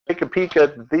take a peek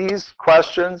at these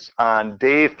questions on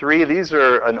day 3. These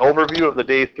are an overview of the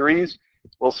day 3s.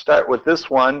 We'll start with this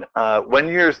one.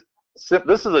 This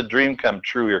is a dream come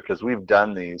true here because we've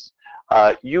done these.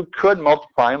 You could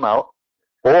multiply them out,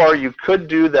 or you could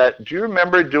do that. Do you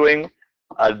remember doing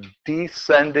a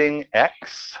descending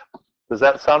x? Does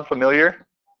that sound familiar?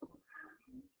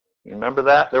 You remember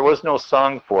that? There was no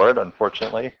song for it,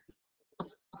 unfortunately.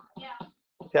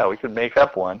 Yeah, we could make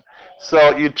up one.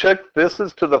 So you took, this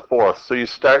is to the 4th. So you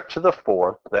start to the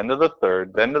 4th, then to the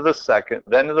 3rd, then to the 2nd,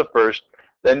 then to the 1st,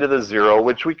 then to the 0,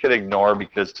 which we could ignore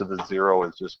because to the 0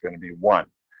 is just going to be 1.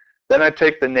 Then I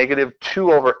take the negative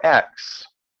 2 over x,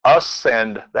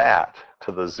 ascend that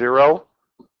to the 0,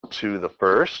 to the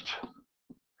 1st.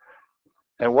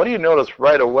 And what do you notice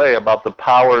right away about the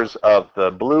powers of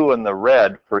the blue and the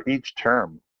red for each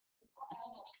term?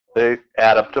 They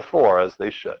add up to 4, as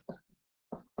they should.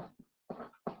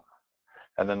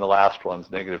 And then the last one's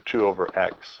negative 2 over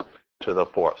x to the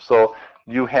 4th. So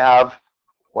you have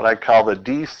what I call the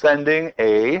descending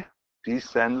A,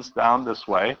 descends down this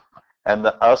way, and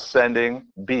the ascending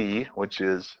B, which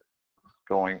is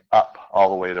going up all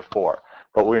the way to 4.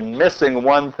 But we're missing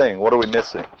one thing. What are we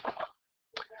missing?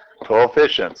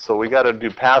 Coefficients. So we got to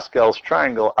do Pascal's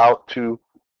triangle out to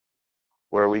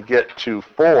where we get to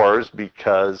 4s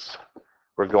because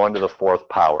we're going to the 4th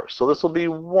power. So this will be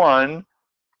 1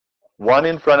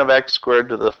 in front of x squared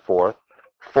to the 4th,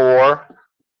 4,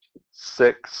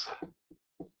 6,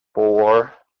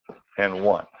 4, and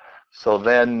 1. So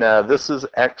then this is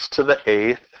x to the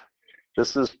 8th.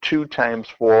 This is 2 times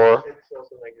 4. It's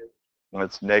also negative.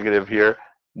 It's negative here.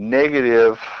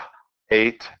 Negative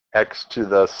 8x to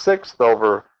the 6th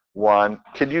over 1.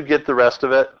 Can you get the rest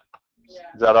of it? Yeah.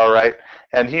 Is that all right?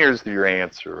 And here's your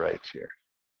answer right here.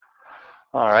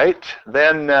 All right.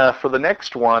 Then for the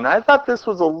next one, I thought this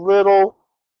was a little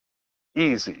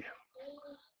easy.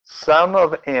 Sum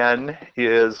of n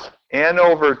is n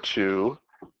over 2,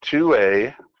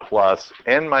 2a plus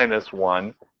n minus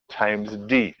 1 times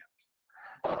d.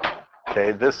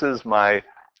 Okay, this is my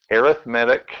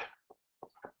arithmetic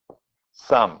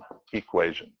sum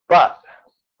equation. But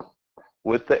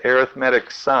with the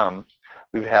arithmetic sum,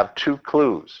 we have 2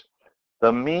 clues.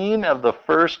 The mean of the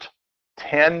first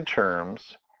 10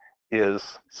 terms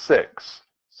is 6.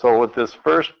 So with this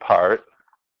first part,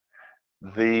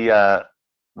 the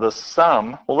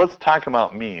sum, well, let's talk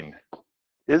about mean.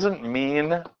 Isn't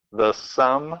mean the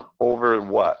sum over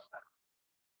what?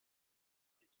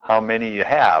 How many you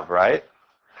have, right?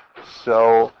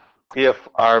 So if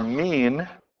our mean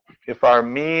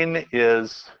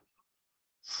is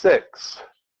 6,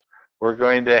 we're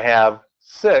going to have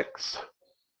 6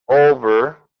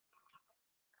 over,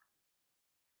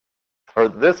 or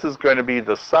this is going to be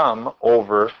the sum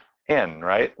over n,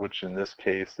 right? Which in this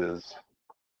case is,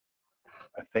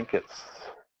 I think it's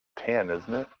 10,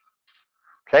 isn't it?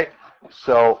 Okay,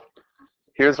 so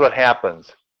here's what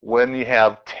happens. When you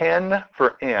have 10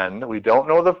 for n, we don't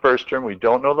know the first term, we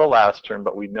don't know the last term,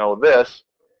 but we know this.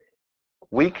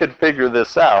 We could figure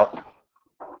this out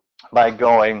by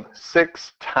going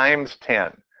 6 times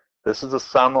 10. This is the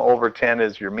sum over 10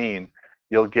 is your mean.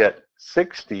 You'll get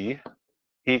 60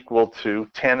 equal to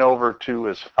 10 over 2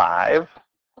 is 5,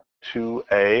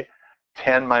 2a,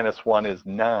 10 minus 1 is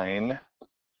 9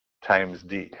 times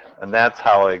d. And that's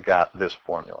how I got this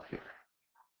formula here.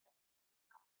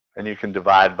 And you can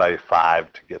divide by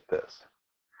 5 to get this.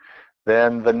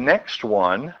 Then the next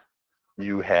one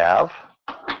you have,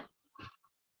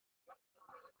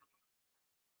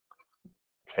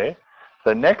 okay,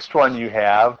 the next one you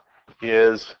have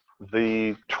is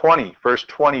the first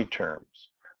 20 terms.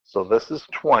 So this is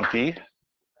 20.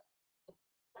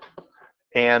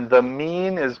 And the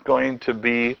mean is going to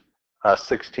be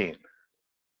 16.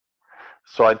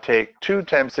 So I take 2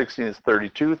 times 16 is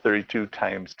 32. 32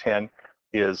 times 10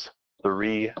 is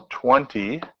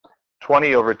 320.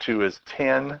 20 over 2 is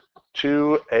 10.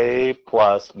 2a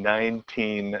plus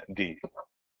 19d.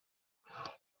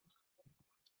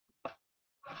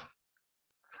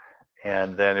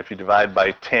 And then if you divide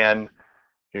by 10,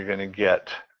 you're going to get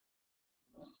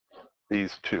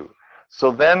these 2.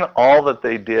 So then all that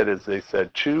they did is they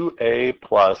said 2a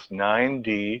plus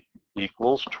 9d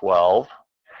equals 12,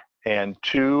 and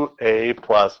 2a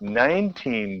plus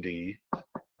 19d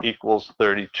equals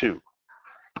 32.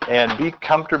 And be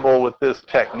comfortable with this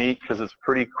technique because it's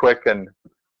pretty quick and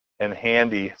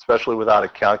handy, especially without a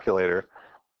calculator.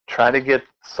 Try to get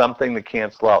something to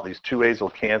cancel out. These 2a's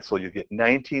will cancel. You get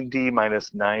 19d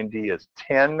minus 9d is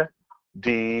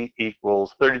 10d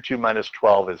equals 32 minus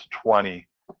 12 is 20.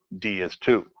 D is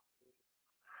 2.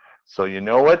 So you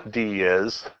know what D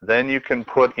is. Then you can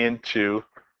put into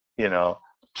you know,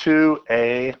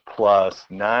 2a plus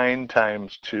 9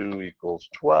 times 2 equals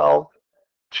 12.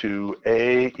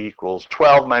 2a equals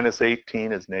 12 minus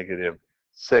 18 is negative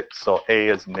 6, so a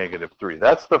is negative 3.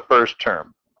 That's the first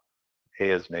term.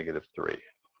 A is negative 3.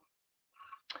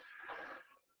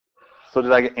 So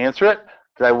did I answer it?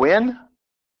 Did I win?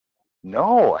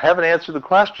 No, I haven't answered the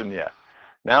question yet.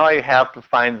 Now I have to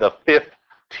find the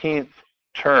 15th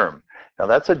term. Now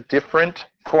that's a different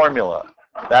formula.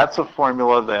 That's a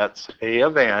formula that's a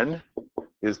of n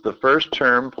is the first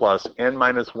term plus n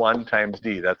minus 1 times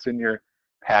d. That's in your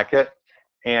packet.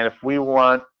 And if we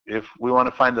want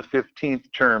to find the 15th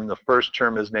term, the first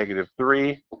term is negative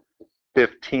 3.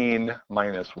 15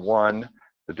 minus 1,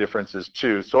 the difference is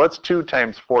 2. So it's 2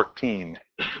 times 14.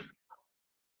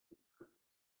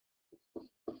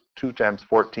 2 times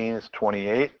 14 is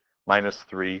 28. Minus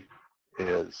 3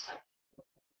 is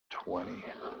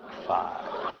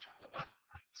 25.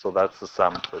 So that's the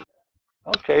sum.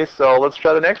 Okay, so let's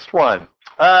try the next one.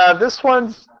 This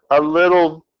one's a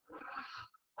little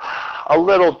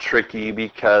tricky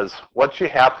because what you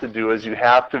have to do is you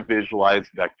have to visualize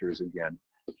vectors again.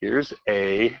 Here's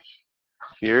A,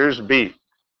 here's B.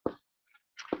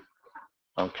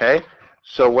 Okay,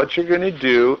 so what you're going to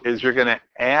do is you're going to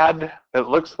add, it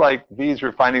looks like these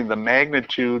are finding the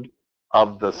magnitude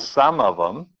of the sum of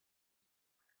them,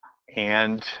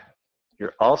 and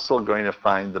you're also going to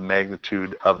find the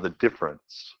magnitude of the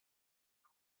difference.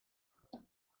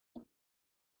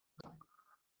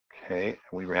 Okay,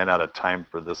 we ran out of time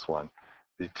for this one.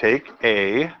 You take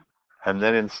A, and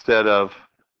then instead of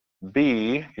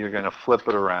B, you're going to flip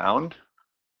it around.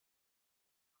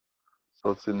 So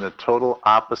it's in the total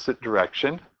opposite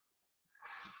direction.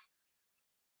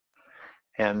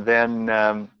 And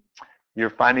then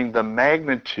you're finding the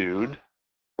magnitude,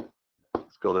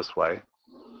 let's go this way,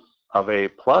 of A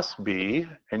plus B,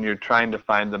 and you're trying to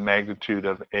find the magnitude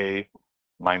of A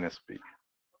minus B.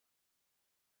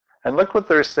 And look what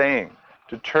they're saying.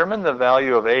 Determine the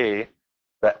value of A,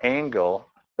 the angle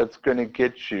that's going to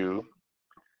get you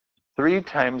 3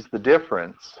 times the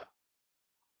difference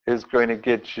is going to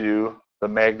get you the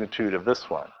magnitude of this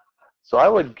one. So I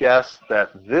would guess that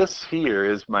this here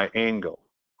is my angle,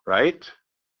 right?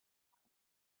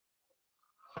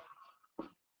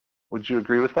 Would you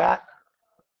agree with that?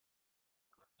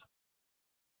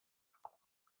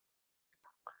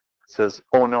 It says,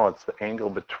 oh no, it's the angle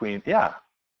between, yeah.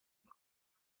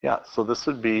 Yeah, so this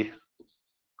would be,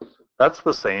 that's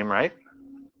the same, right?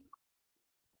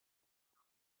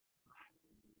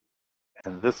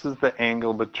 And this is the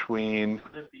angle between,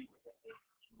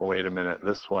 oh, wait a minute,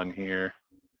 this one here.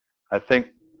 I think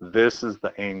this is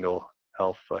the angle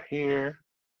alpha here.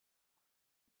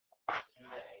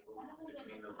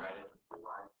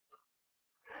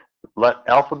 Let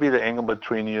alpha be the angle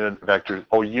between unit vectors,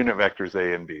 oh, unit vectors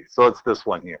A and B. So it's this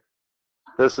one here.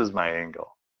 This is my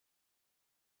angle.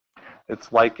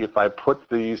 It's like if I put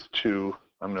these two,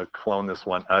 I'm going to clone this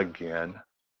one again,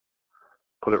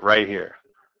 put it right here.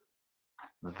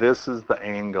 This is the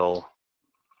angle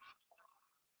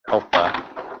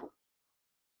alpha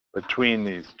between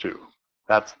these two.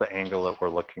 That's the angle that we're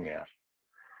looking at.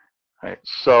 All right,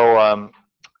 so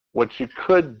what you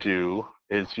could do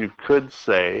is you could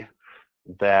say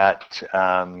that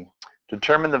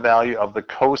determine the value of the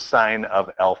cosine of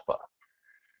alpha.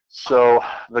 So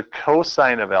the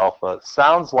cosine of alpha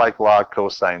sounds like log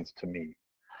cosines to me.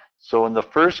 So in the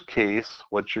first case,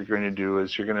 what you're going to do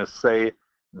is you're going to say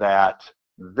that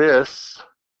this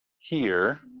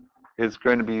here is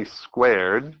going to be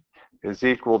squared is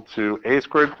equal to a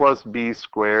squared plus b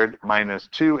squared minus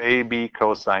 2ab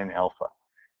cosine alpha.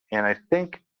 And I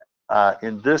think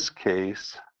in this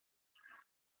case,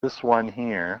 this one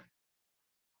here,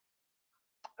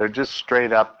 they're just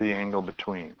straight up the angle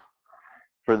between.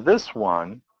 For this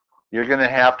one, you're going to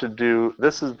have to do,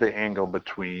 this is the angle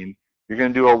between, you're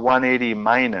going to do a 180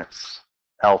 minus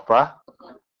alpha.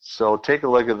 So take a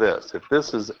look at this. If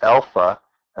this is alpha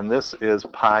and this is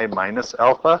pi minus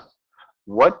alpha,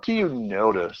 what do you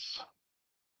notice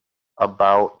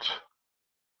about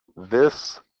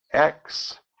this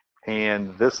x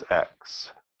and this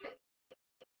x?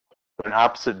 They're in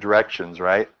opposite directions,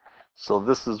 right? So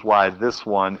this is why this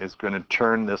one is going to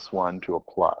turn this one to a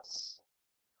plus.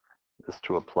 This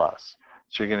to a plus.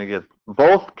 So you're going to get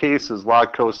both cases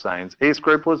log cosines, a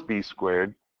squared plus b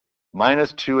squared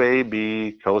minus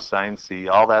 2ab cosine c,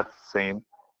 all that's the same.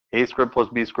 A squared plus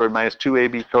b squared minus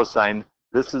 2ab cosine.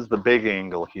 This is the big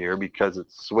angle here because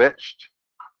it's switched.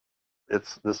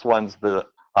 This one's the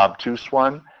obtuse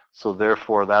one, so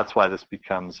therefore that's why this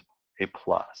becomes a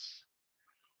plus.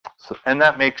 So, and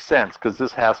that makes sense because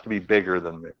this has to be bigger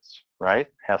than this, right?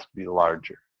 Has to be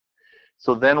larger.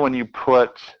 So then when you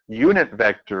put unit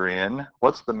vector in,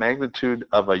 what's the magnitude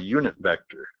of a unit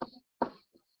vector?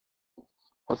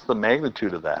 What's the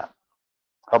magnitude of that?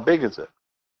 How big is it?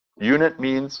 Unit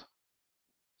means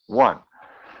 1.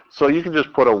 So you can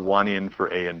just put a 1 in for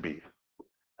A and B.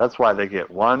 That's why they get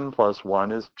 1 plus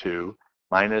 1 is 2,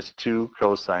 minus 2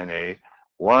 cosine A.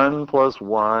 1 plus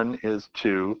 1 is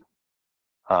 2,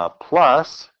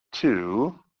 plus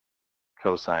 2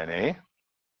 cosine A.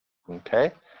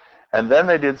 Okay? And then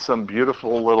they did some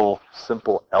beautiful little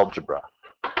simple algebra.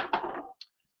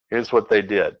 Here's what they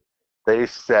did. They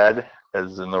said,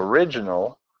 as an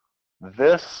original,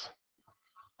 this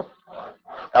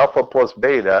alpha plus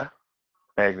beta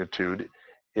magnitude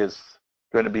is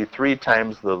going to be 3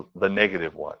 times the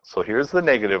negative 1. So here's the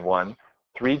negative 1.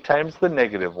 3 times the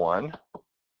negative 1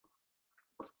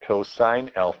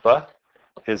 cosine alpha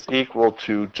is equal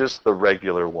to just the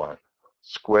regular 1,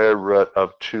 square root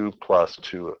of 2 plus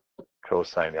 2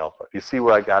 cosine alpha. You see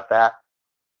where I got that?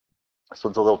 So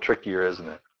it's a little trickier, isn't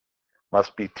it?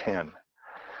 Must be 10.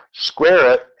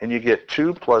 Square it, and you get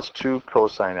 2 plus 2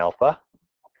 cosine alpha.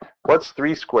 What's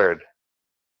 3 squared?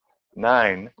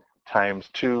 9 times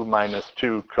 2 minus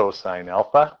 2 cosine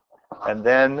alpha. And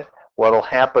then what will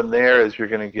happen there is you're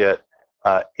going to get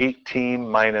 18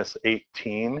 minus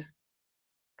 18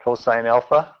 cosine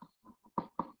alpha.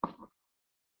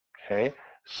 Okay,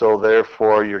 so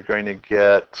therefore you're going to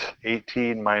get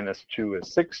 18 minus 2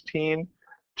 is 16.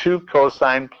 2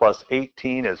 cosine plus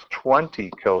 18 is 20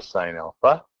 cosine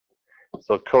alpha.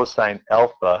 So cosine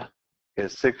alpha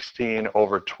is 16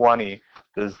 over 20.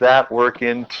 Does that work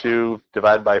into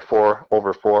divide by 4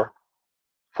 over 4?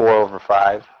 4 over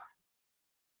 5?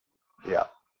 Yeah,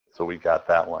 so we got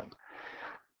that one.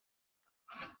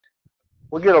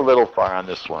 We'll get a little far on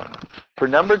this one. For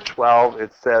number 12,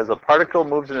 it says a particle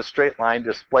moves in a straight line,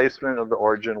 displacement of the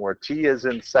origin, where t is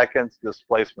in seconds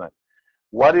displacement.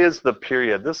 What is the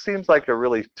period? This seems like a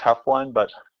really tough one,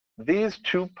 but these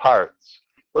two parts,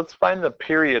 let's find the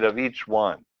period of each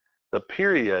one. The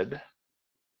period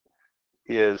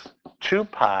is 2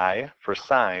 pi for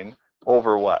sine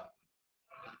over what?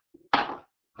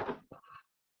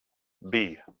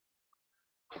 B.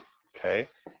 Okay,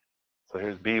 so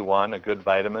here's B1, a good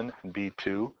vitamin, and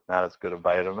B2, not as good a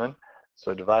vitamin.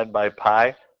 So divide by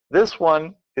pi. This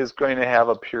one is going to have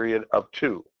a period of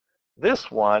 2.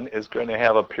 This one is going to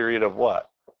have a period of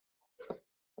what?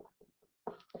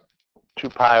 2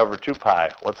 pi over 2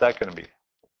 pi. What's that going to be?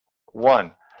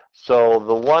 1. So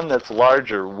the one that's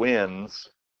larger wins.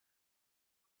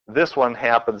 This one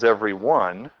happens every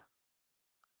 1.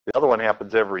 The other one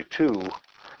happens every 2.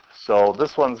 So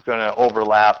this one's going to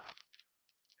overlap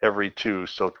every 2.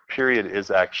 So period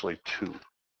is actually 2. That's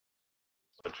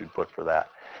what you'd put for that.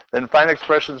 Then find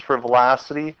expressions for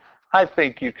velocity. I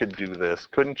think you could do this,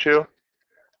 couldn't you?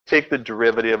 Take the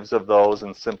derivatives of those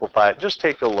and simplify it. Just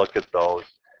take a look at those.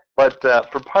 But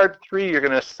for part 3, you're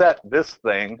going to set this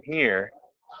thing here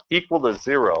equal to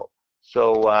 0.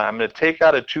 So I'm going to take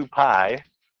out a 2 pi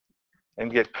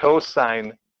and get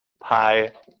cosine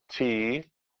pi t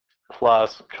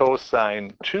plus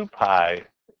cosine 2 pi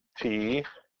t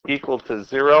equal to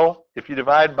 0. If you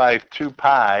divide by 2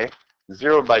 pi,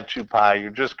 0 by 2 pi,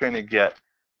 you're just going to get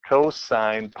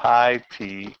cosine pi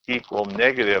t equal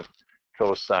negative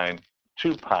cosine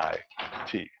 2 pi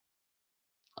t.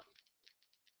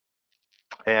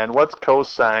 And what's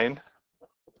cosine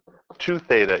 2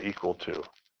 theta equal to?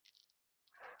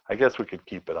 I guess we could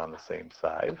keep it on the same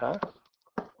side, huh?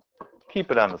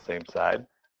 Keep it on the same side.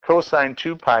 Cosine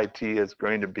 2 pi t is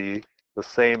going to be the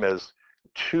same as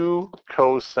 2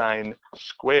 cosine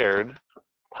squared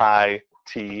pi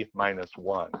t minus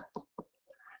 1.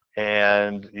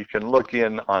 And you can look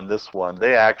in on this one.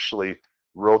 They actually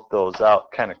wrote those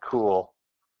out kind of cool.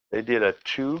 They did a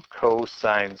 2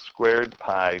 cosine squared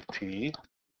pi t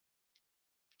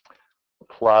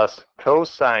plus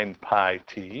cosine pi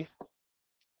t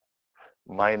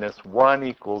minus 1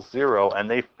 equals 0, and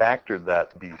they factored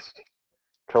that beast.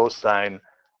 Cosine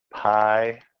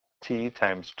pi t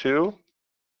times 2,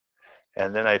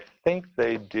 and then I think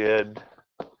they did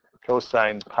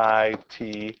cosine pi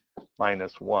t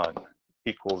minus 1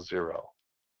 equals 0.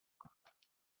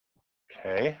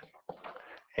 Okay,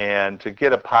 and to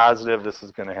get a positive, this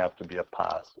is going to have to be a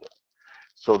positive.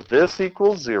 So this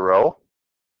equals 0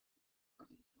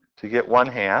 to get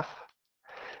 1/2.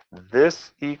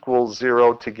 This equals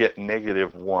 0 to get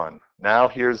negative 1. Now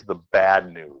here's the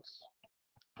bad news.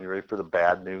 You ready for the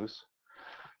bad news?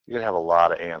 You're going to have a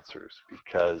lot of answers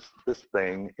because this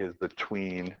thing is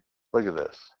between, look at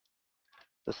this.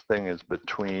 This thing is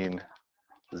between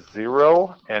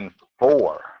 0 and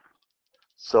 4.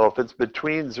 So if it's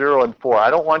between 0 and 4,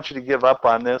 I don't want you to give up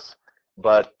on this,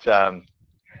 but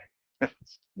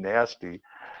it's nasty.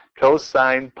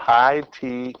 Cosine pi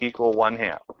t equal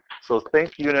 1/2. So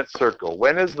think unit circle.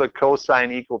 When is the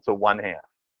cosine equal to 1/2?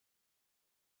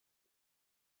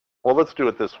 Well, let's do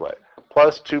it this way.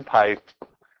 Plus 2 pi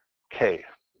k.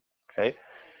 Okay.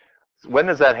 When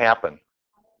does that happen?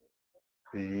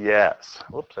 Yes.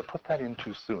 Whoops, I put that in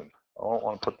too soon. I don't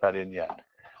want to put that in yet.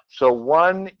 So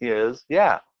 1 is,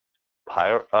 yeah,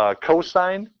 pi,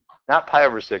 cosine, not pi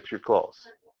over 6, you're close.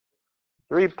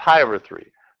 3 pi over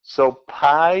 3. So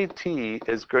pi t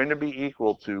is going to be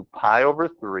equal to pi over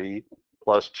 3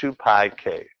 plus 2 pi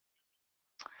k.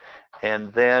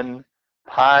 And then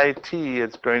pi t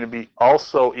is going to be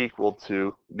also equal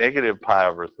to negative pi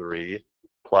over 3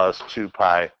 plus 2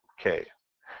 pi k.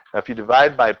 Now, if you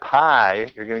divide by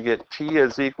pi, you're going to get t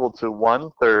is equal to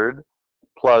 1/3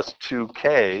 plus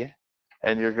 2k,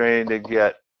 and you're going to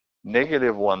get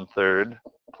negative 1/3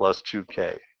 plus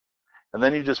 2k. And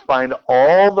then you just find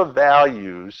all the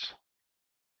values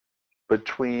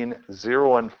between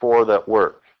 0 and 4 that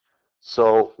work.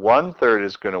 So 1/3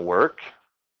 is going to work.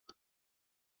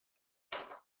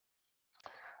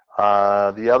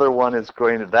 The other one is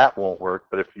going to, that won't work,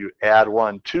 but if you add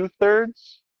 1 2/3,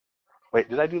 wait,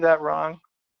 did I do that wrong?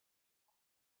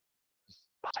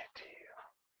 Pi t.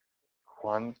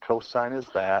 1 cosine is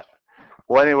that.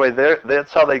 Well, anyway,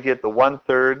 that's how they get the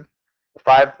 1/3,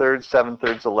 5/3,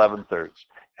 7/3, 11/3.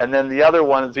 And then the other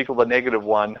one is equal to negative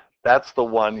 1. That's the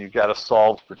one you've got to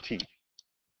solve for t.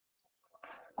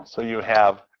 So you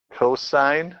have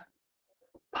cosine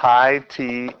pi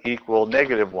t equal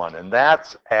negative 1, and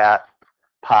that's at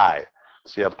pi.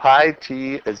 So you have pi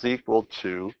t is equal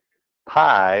to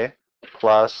pi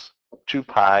plus 2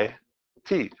 pi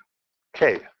t,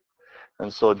 k.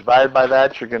 And so divided by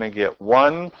that, you're going to get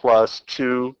 1 plus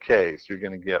 2k. So you're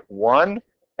going to get 1,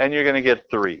 and you're going to get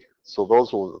 3. So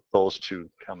those will those two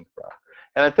come from.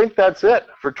 And I think that's it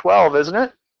for 12, isn't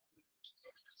it?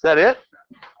 Is that it?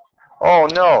 Oh,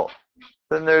 no.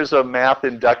 Then there's a math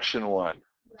induction one.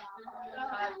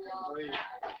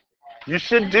 You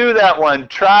should do that one.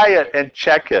 Try it and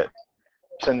check it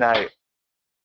tonight.